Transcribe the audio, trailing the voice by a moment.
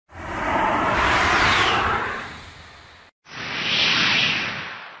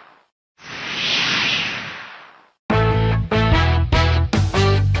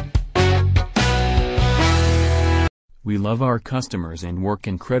We love our customers and work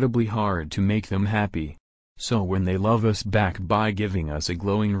incredibly hard to make them happy. So when they love us back by giving us a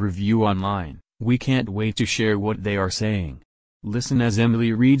glowing review online, we can't wait to share what they are saying. Listen as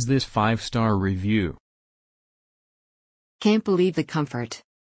Emily reads this 5-star review. Can't believe the comfort.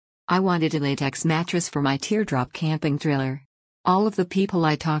 I wanted a latex mattress for my teardrop camping trailer. All of the people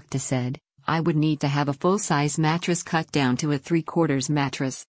I talked to said, I would need to have a full-size mattress cut down to a 3/4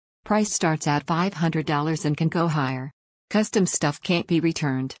 mattress. Price starts at $500 and can go higher. Custom stuff can't be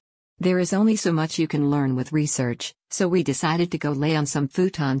returned. There is only so much you can learn with research, so we decided to go lay on some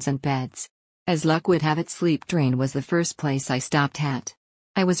futons and beds. As luck would have it, Sleep Drain was the first place I stopped at.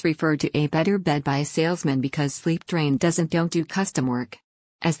 I was referred to a better bed by a salesman because Sleep Drain don't do custom work.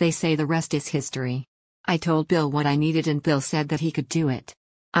 As they say, the rest is history. I told Bill what I needed and Bill said that he could do it.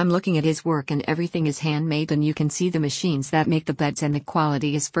 I'm looking at his work and everything is handmade, and you can see the machines that make the beds and the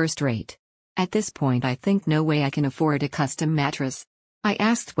quality is first rate. At this point I think no way I can afford a custom mattress. I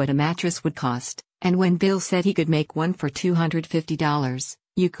asked what a mattress would cost, and when Bill said he could make one for $250,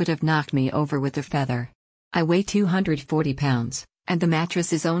 you could have knocked me over with a feather. I weigh 240 pounds, and the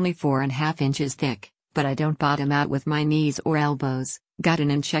mattress is only 4.5 inches thick, but I don't bottom out with my knees or elbows. Got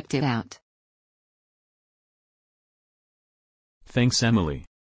in and checked it out. Thanks, Emily.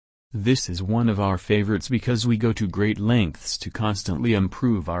 This is one of our favorites because we go to great lengths to constantly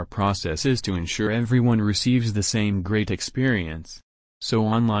improve our processes to ensure everyone receives the same great experience. So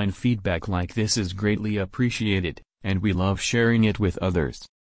online feedback like this is greatly appreciated, and we love sharing it with others.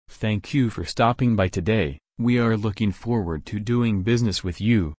 Thank you for stopping by today. We are looking forward to doing business with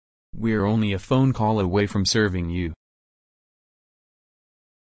you. We're only a phone call away from serving you.